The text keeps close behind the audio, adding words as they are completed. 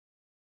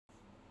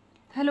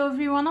Hello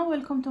everyone and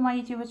welcome to my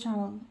YouTube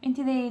channel. In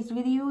today's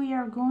video we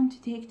are going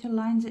to take 10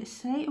 lines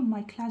essay on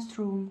my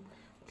classroom.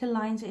 10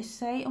 lines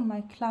essay on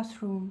my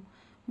classroom.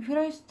 Before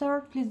I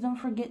start, please don't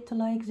forget to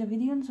like the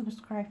video and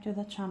subscribe to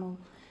the channel.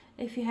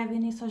 If you have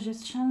any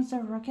suggestions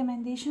or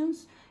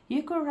recommendations,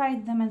 you can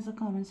write them in the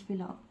comments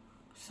below.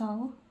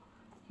 So,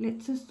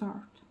 let's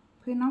start.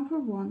 Okay, number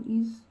 1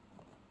 is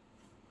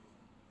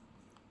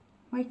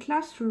my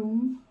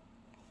classroom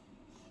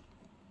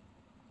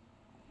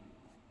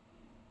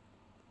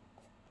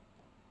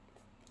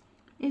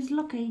is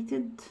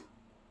located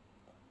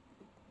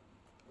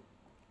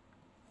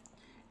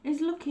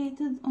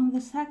on the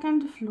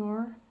second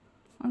floor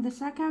of the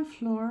school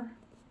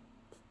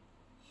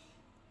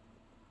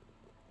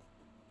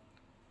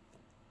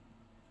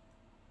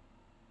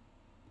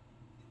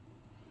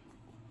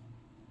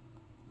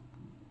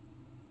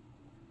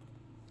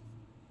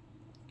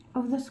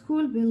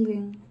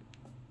building.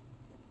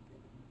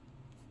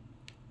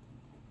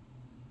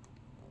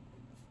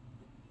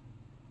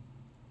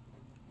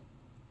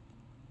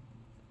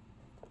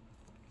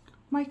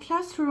 My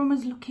classroom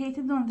is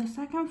located on the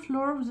second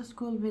floor of the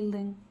school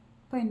building.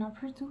 Point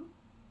number 2.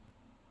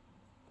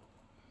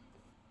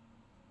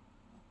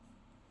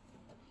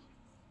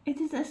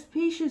 It is a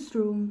spacious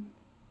room.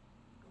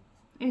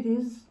 It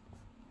is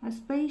a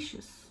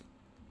spacious.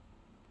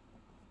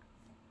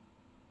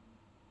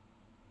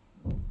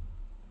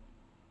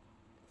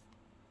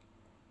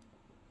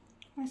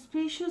 A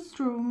spacious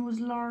room with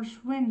large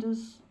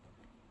windows.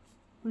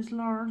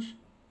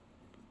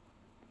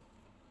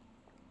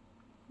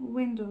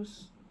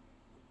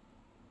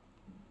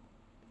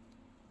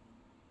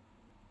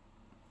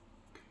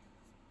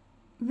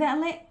 That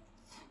let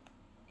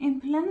in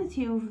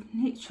plenty of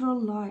natural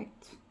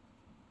light.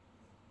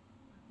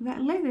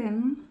 That let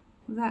in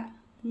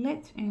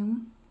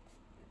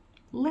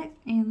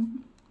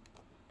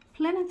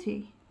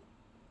plenty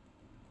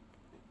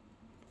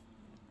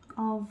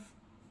of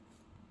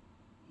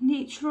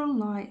natural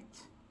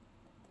light.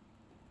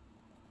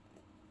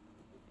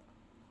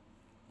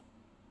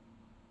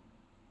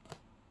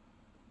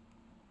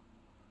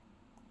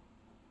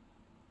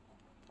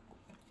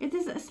 It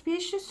is a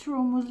spacious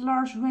room with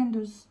large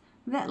windows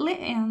that let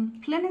in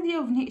plenty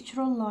of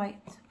natural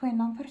light. Point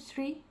number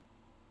 3.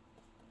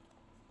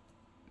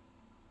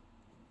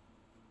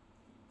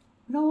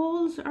 The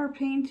walls are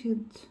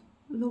painted.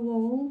 The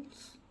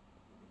walls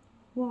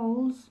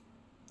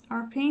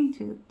are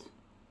painted.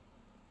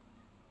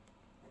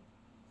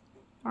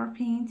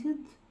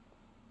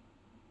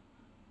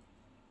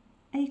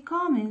 A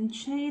common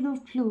shade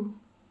of blue.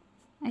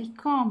 A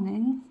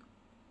common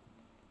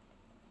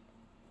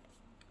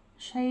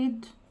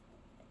shade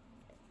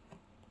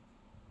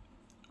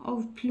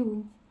of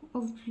blue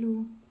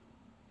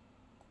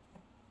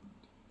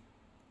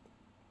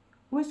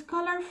with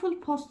colorful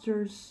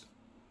posters.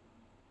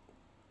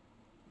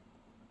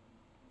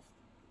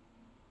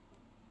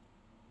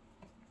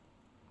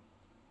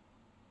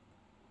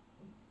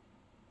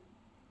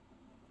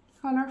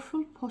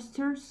 Colorful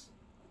posters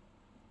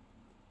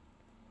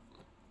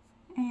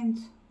and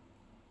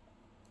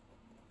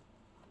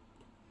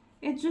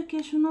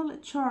educational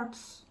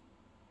charts.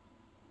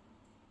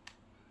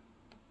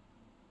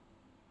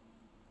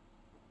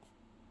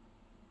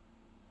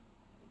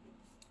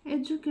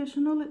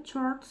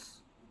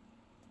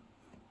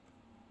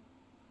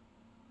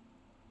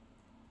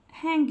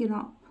 Hanging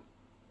up.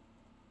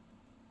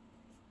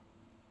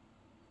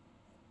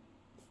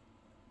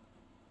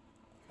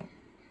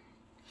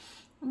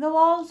 The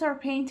walls are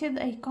painted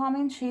a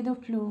common shade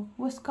of blue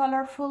with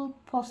colorful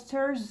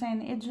posters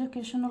and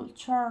educational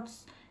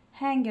charts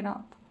hanging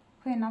up.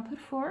 Okay, number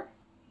 4.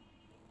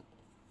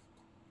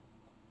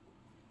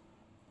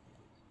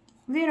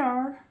 There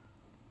are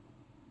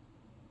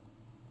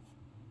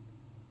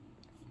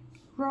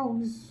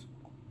rows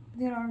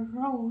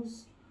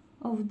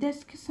of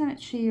desks and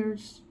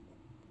chairs.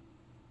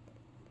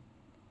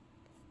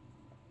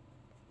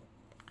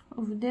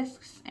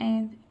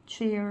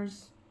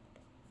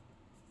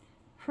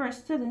 For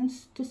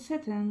students to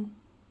sit in.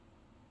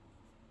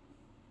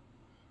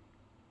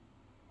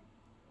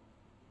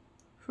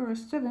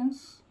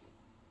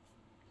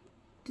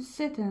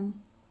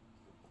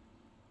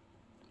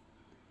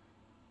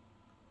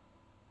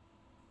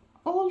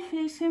 All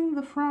facing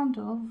the front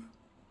of.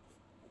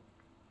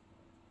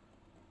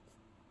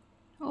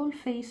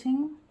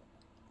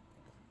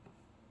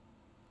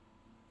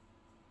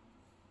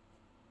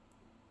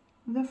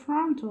 The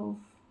front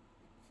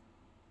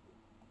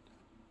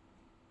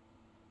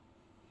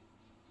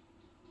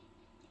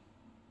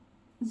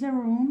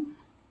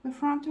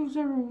of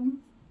the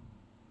room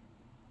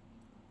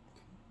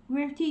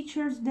where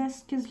teacher's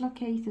desk is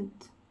located.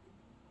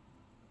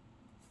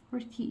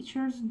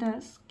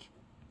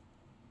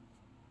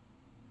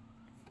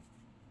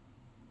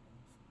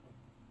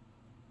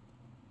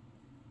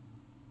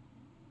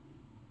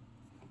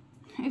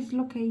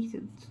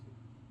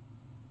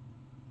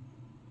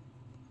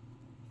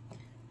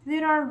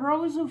 There are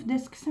rows of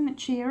desks and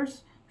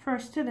chairs for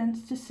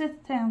students to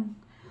sit in,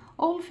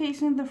 all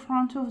facing the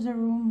front of the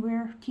room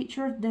where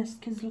teacher's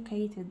desk is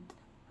located.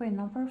 Point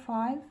number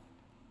 5.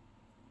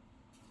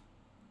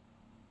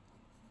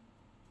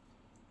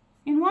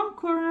 In one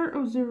corner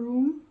of the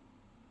room,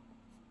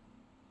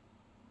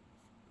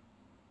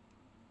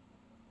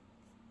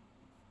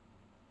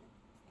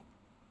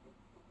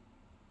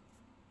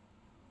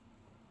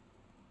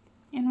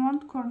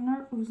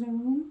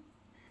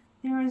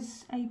 there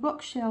is a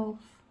bookshelf.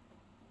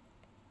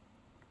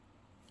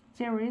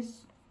 There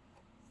is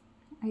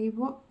a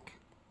bookshelf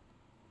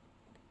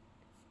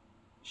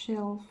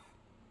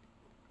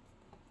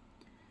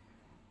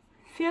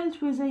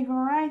filled with a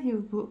variety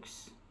of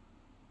books.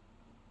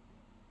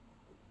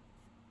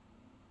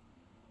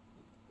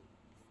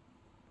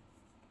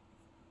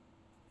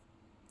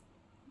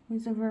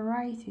 With a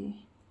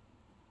variety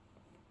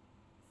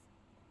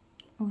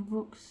of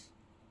books.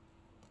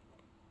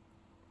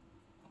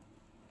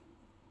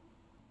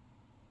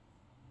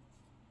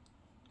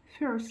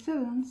 For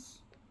students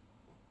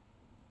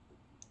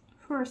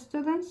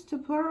to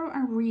borrow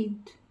and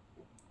read.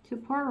 To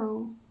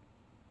borrow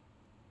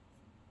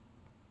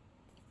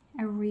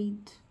and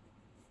read.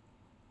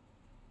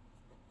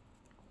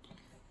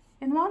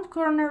 In one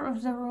corner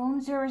of the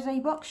room there is a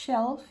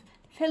bookshelf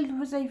filled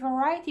with a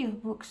variety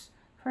of books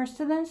for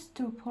students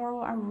to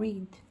borrow and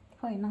read.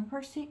 Point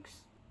number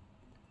 6.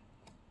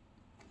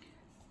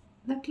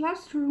 The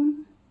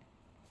classroom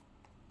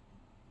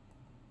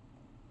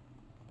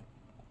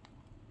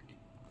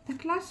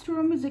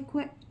is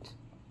equipped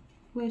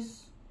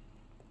with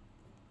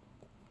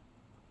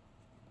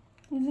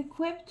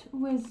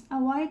a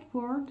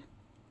whiteboard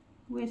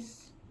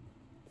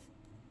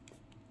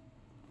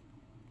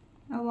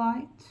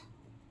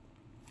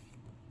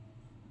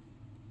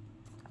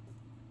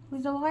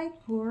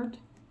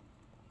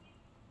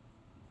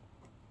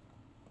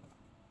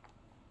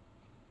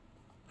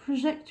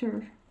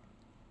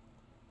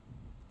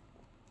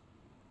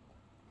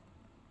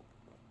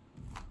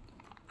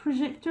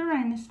projector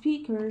and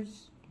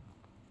speakers.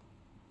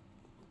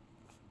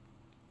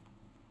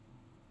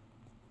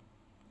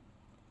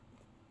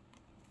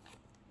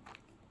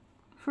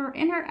 For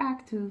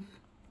interactive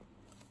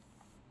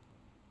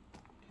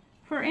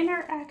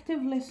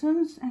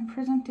lessons and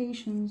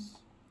presentations.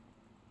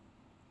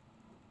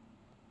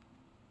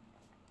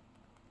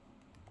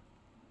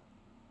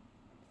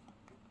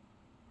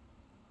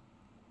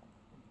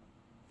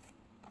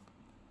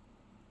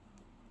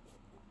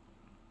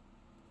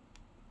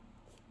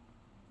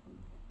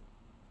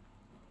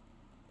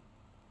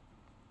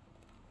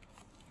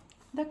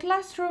 The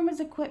classroom is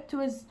equipped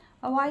with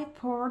a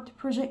whiteboard,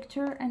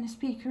 projector, and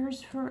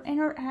speakers for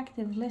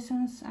interactive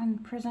lessons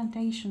and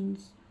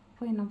presentations.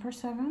 Point number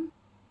 7.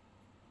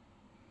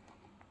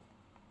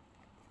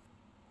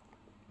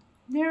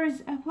 There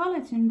is a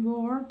bulletin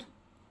board.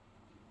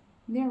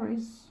 There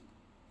is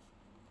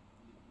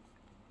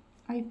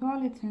a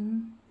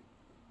bulletin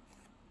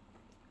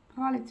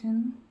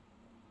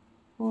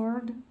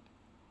board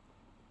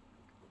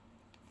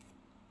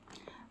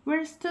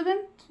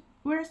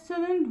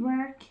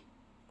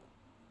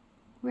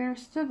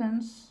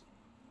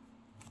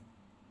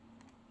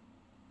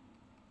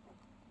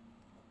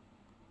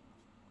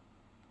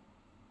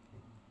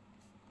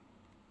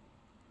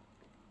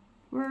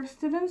where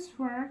students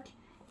work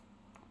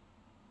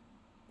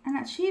and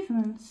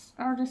achievements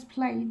are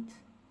displayed.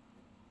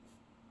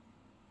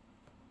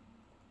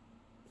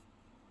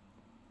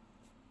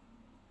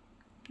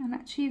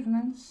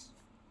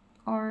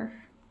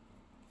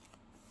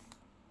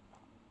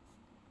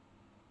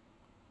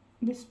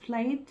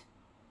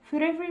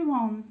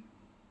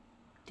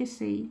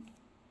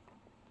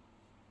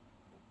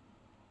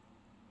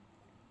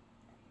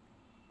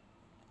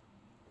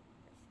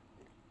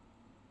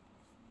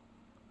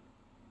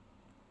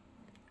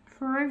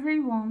 For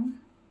everyone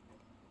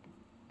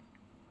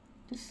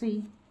to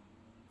see.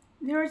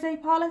 There is a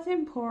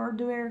bulletin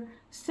board where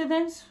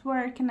students'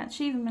 work and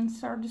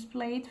achievements are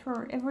displayed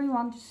for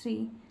everyone to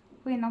see.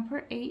 Point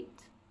number 8.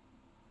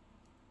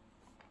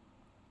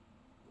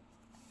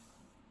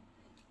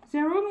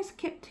 The room is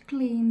kept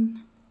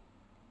clean.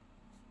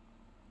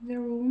 The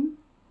room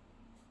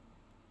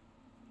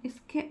is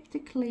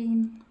kept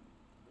clean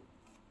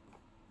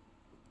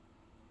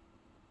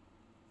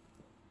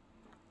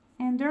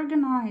and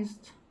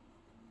organized.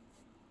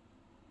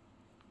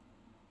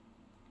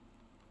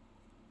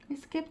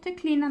 It's kept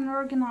clean and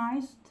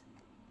organized.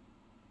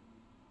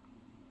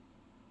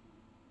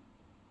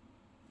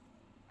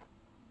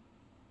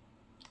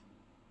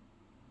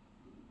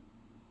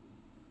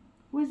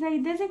 With a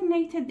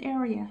designated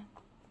area.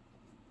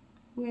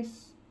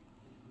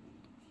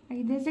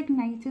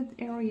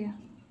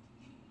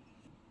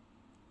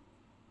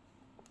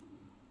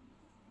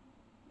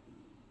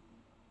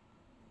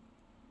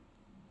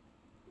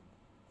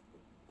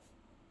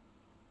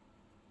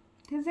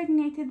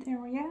 Designated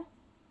area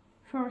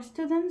for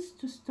students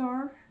to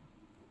store.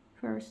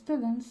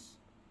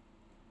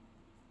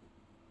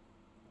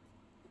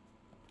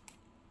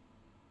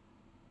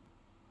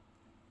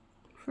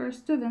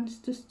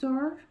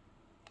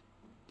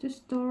 To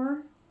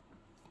store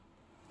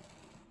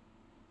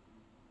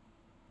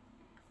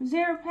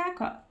their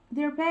backup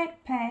their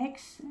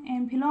backpacks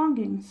and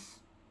belongings.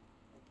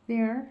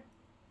 Their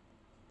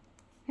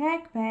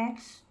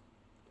backpacks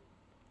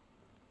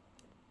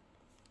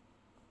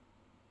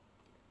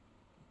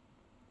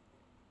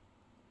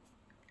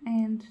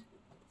and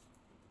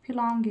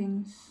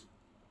belongings.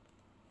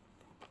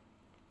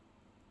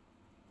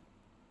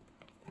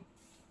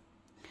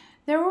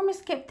 The room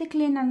is kept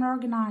clean and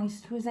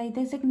organized with a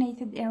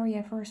designated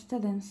area for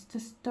students to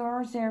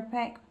store their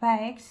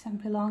backpacks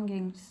and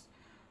belongings.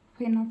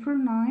 Okay, number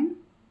 9.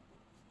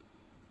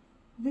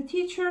 The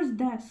teacher's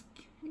desk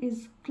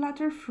is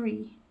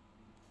clutter-free.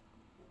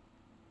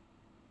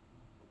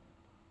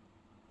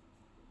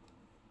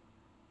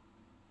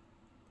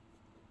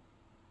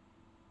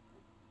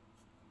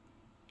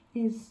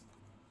 Is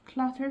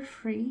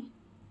clutter-free.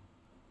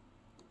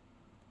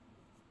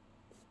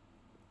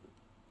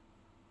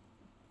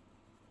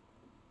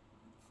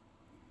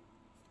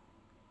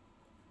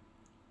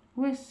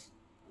 With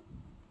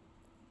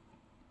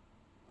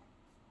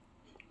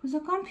a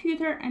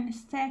computer and a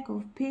stack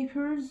of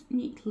papers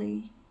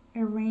neatly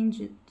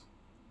arranged.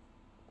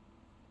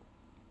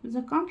 With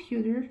a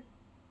computer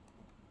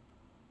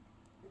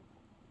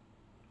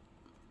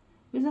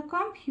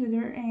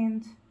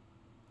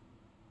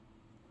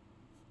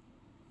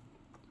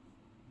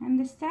and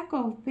a stack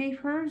of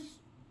papers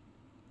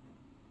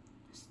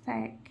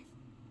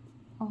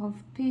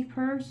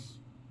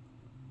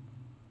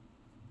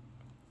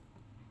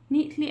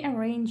neatly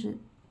arranged.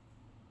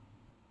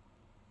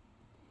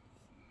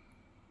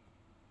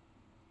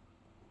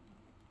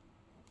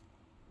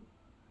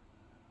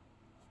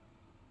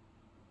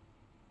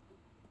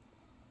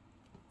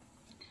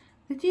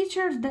 The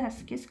teacher's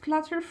desk is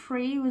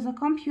clutter-free with a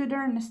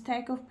computer and a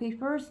stack of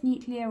papers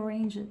neatly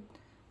arranged.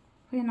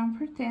 Okay,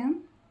 number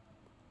 10.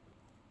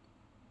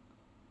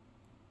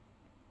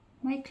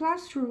 My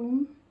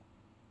classroom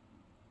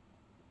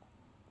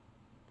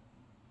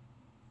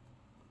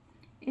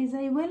is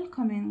a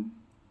welcoming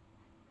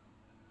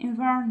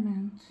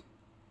environment.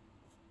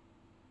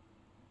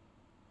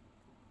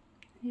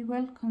 A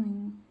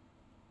welcoming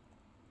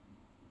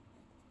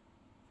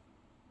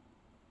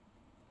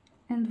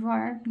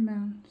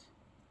environment.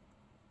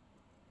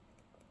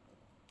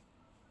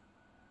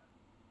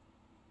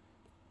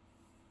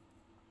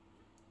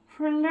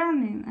 For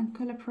learning and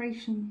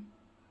collaboration.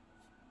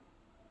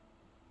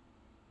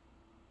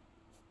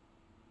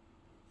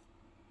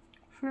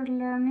 For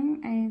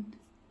learning and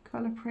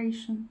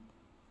collaboration.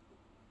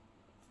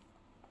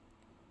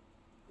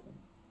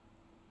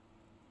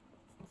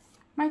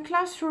 My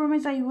classroom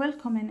is a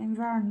welcoming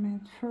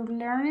environment for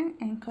learning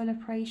and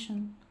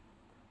collaboration.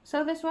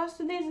 So this was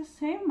today's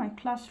essay, My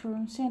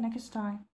Classroom. See you next time.